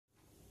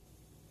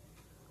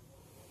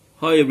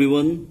Hi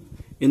everyone,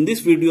 in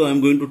this video I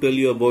am going to tell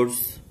you about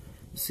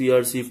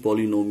CRC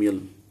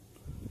polynomial.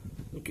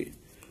 Okay,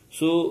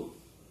 so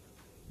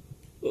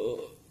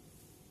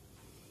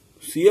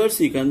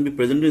CRC can be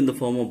presented in the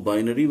form of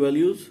binary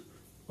values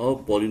or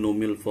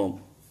polynomial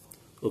form.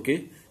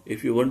 Okay,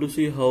 if you want to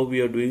see how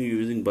we are doing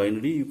using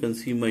binary, you can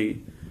see my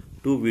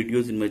two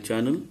videos in my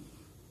channel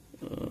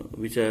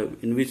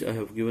in which I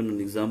have given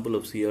an example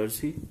of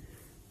CRC.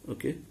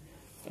 Okay,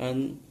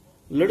 and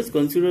let us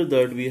consider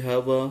that we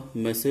have a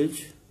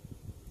message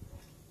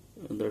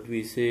that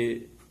we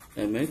say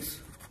mx,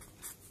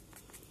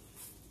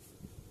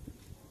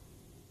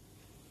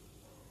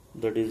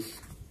 that is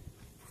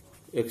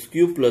x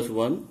cube plus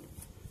 1,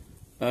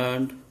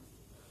 and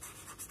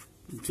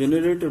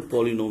generated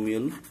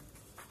polynomial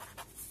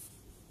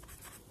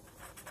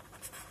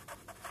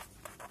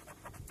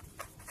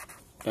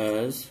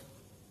as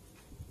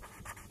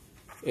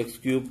x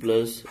cube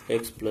plus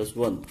x plus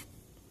 1.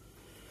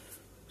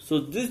 So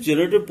this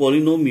generated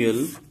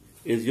polynomial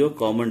is your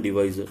common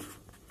divisor,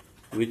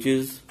 which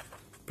is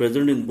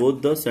present in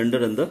both the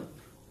sender and the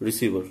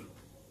receiver.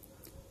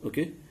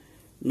 Okay.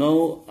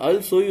 Now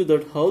I'll show you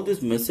that how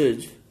this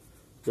message,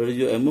 that is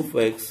your m of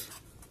x,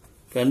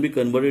 can be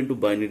converted into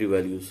binary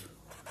values.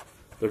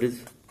 That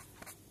is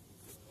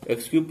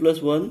x cube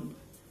plus 1.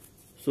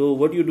 So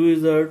what you do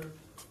is that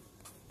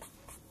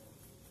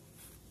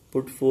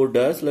put 4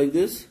 dash like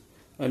this,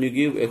 and you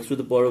give x to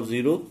the power of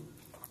 0,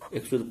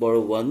 x to the power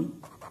of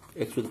 1,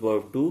 x to the power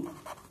of 2,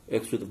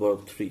 x to the power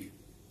of 3.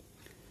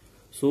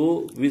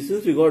 So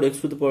since we got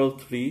x to the power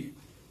of 3,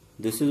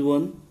 this is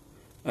 1,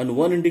 and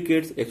 1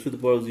 indicates x to the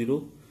power of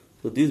 0,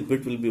 so this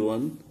bit will be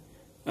 1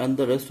 and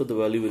the rest of the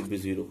value will be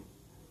 0.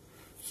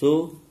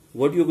 So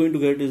what you are going to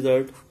get is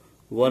that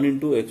 1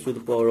 into x to the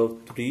power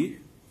of 3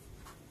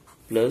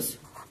 plus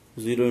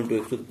 0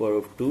 into x to the power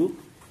of 2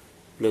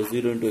 plus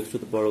 0 into x to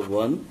the power of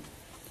 1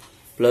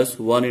 plus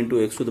 1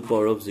 into x to the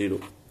power of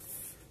 0.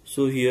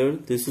 So here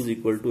this is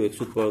equal to x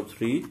to the power of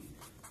 3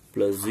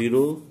 plus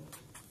 0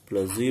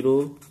 plus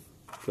 0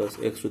 plus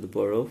x to the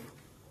power of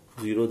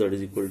 0, that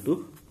is equal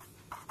to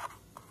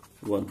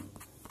 1.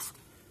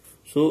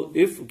 So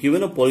if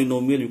given a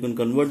polynomial, you can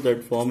convert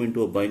that form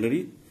into a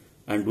binary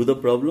and do the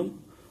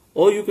problem,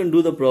 or you can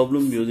do the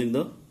problem using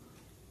the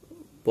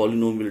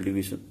polynomial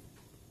division.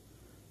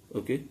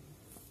 Okay.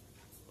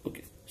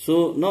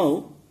 So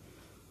now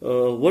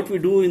what we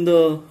do in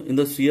the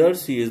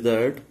CRC is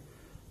that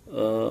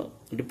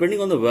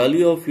depending on the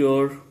value of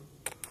your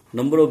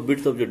number of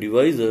bits of your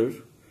divisor,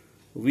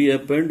 we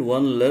append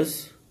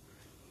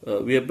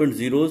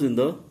zeros in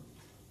the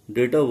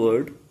data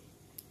word,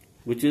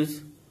 which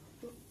is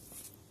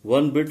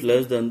 1 bit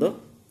less than the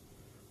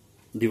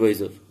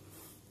divisor.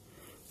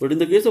 But in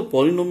the case of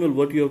polynomial,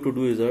 what you have to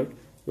do is that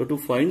you have to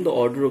find the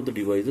order of the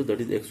divisor,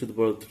 that is x to the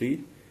power of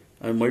 3,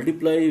 and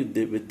multiply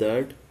with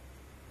that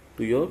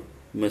to your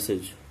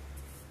message.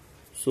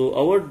 So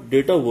our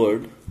data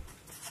word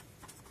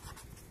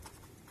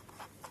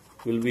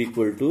will be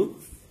equal to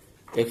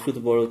x to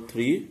the power of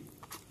 3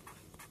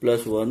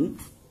 plus 1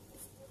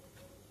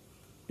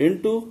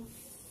 into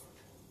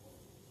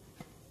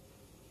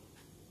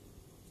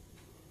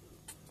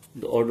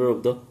the order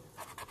of the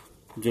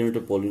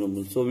generated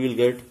polynomial. So we will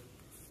get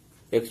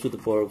x to the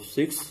power of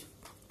 6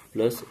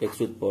 plus x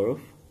to the power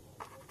of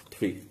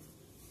 3.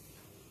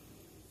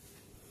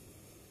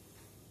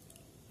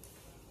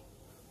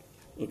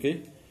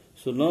 Okay,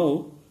 so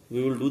now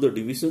we will do the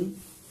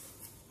division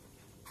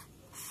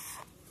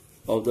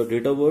of the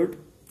data word.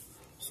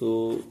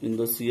 So in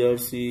the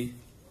CRC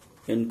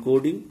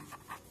encoding,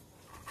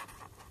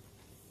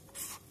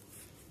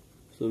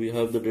 so we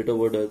have the data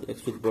word as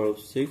x to the power of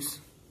 6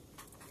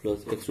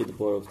 plus x to the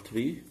power of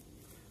 3,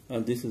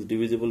 and this is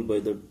divisible by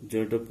the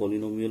generated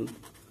polynomial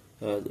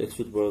as x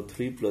to the power of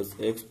 3 plus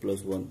x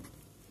plus 1.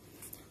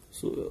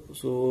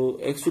 So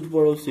x to the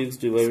power of 6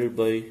 divided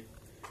by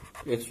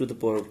x to the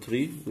power of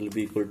 3 will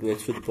be equal to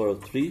x to the power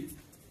of 3.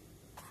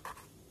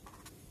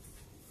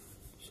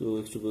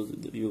 So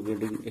you are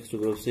getting x to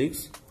the power of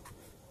 6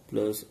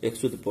 plus x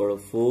to the power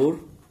of 4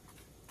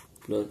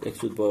 plus x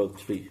to the power of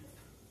 3.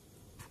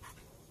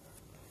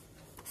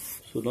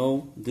 So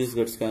now this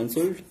gets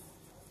cancelled.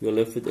 You are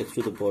left with x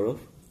to the power of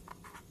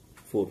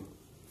 4.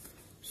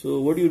 So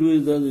what you do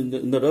is that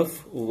in the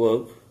rough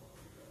work,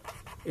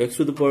 x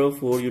to the power of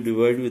 4 you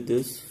divide with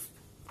this,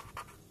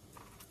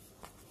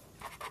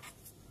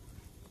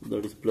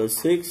 that is plus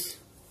 6,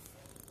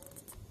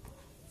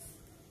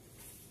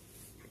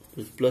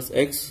 is plus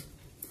x.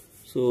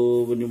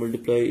 So when you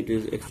multiply, it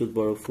is x to the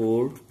power of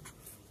 4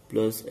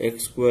 plus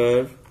x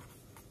square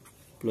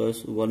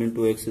plus 1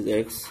 into x is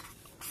x.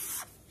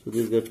 So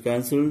this gets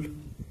cancelled.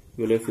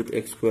 You are left with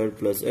x square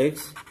plus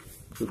x.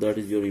 So that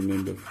is your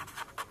remainder.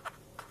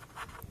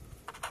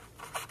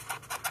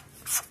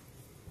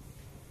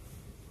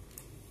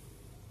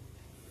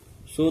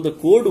 So the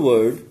code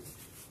word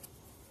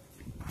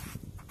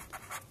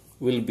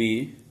will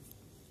be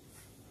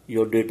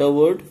your data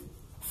word,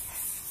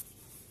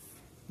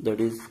 that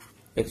is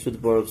x to the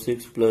power of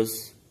 6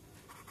 plus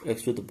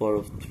x to the power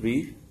of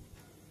 3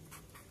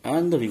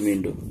 and the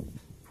remainder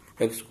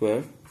x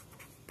square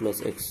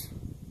plus x.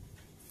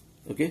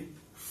 Okay,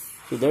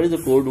 so that is the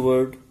code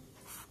word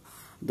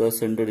the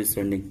sender is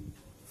sending.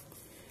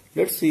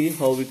 Let's see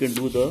how we can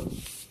do the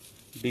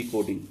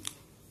decoding.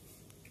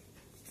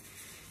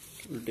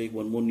 We'll take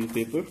one more new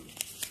paper.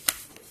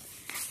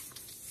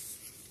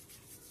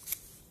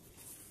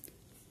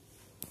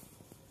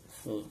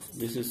 So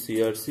this is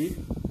CRC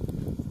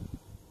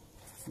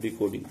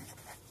decoding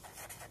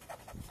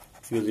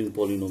using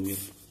polynomial.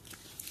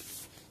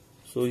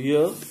 So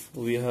here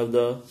we have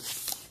the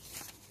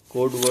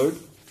code word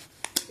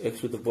x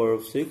to the power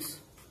of 6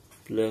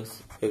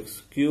 plus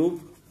x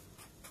cube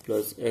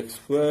plus x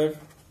square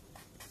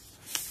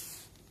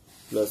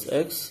plus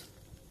x,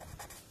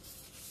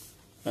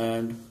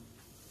 and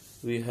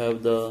we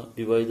have the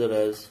divisor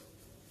as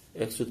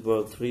x to the power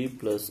of 3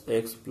 plus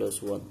x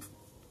plus 1.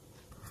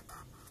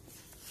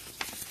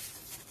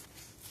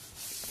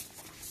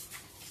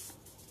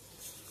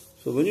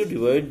 So when you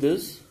divide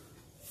this,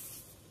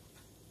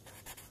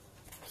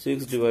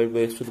 6 divided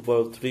by x to the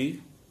power of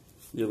 3,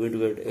 you are going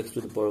to get x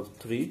to the power of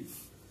 3.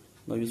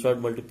 Now you start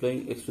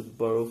multiplying x to the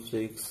power of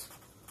 6,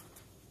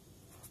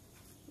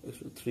 x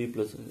to the 3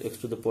 plus x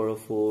to the power of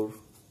 4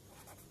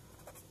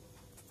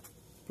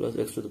 plus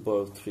x to the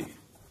power of 3.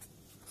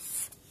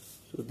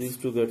 So these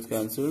two gets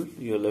cancelled.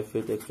 You are left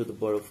with x to the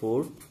power of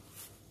 4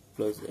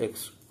 plus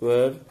x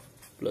square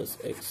plus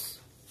x.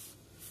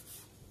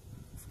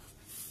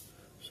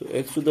 So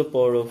x to the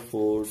power of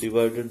 4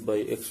 divided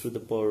by x to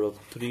the power of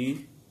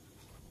 3,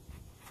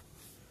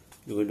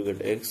 you're going to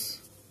get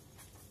x.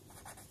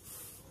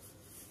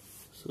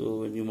 So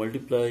when you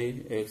multiply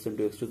x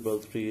into x to the power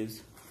of 3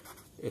 is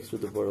x to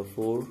the power of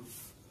 4,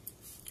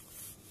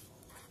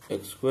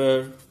 x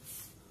square,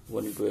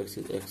 1 into x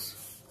is x.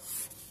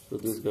 So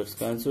this gets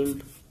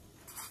cancelled.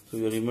 So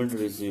your remainder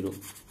is 0.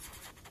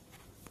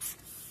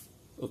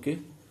 Okay.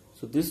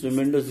 So this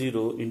remainder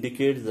 0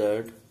 indicates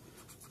that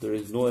there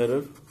is no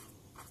error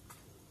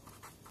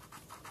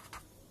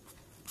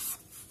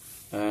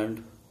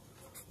and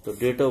the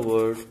data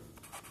word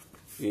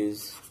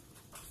is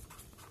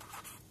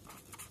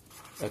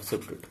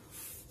accepted.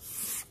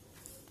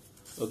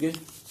 Okay,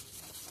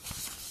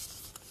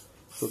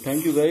 so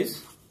thank you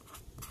guys,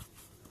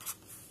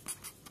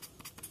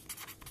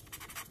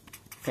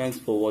 thanks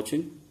for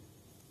watching.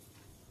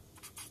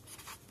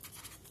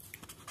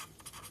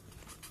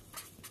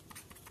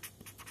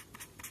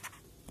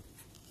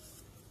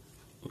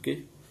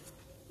 Okay,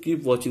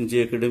 keep watching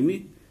J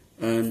Academy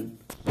and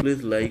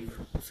please like,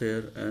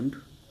 share and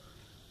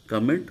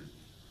comment.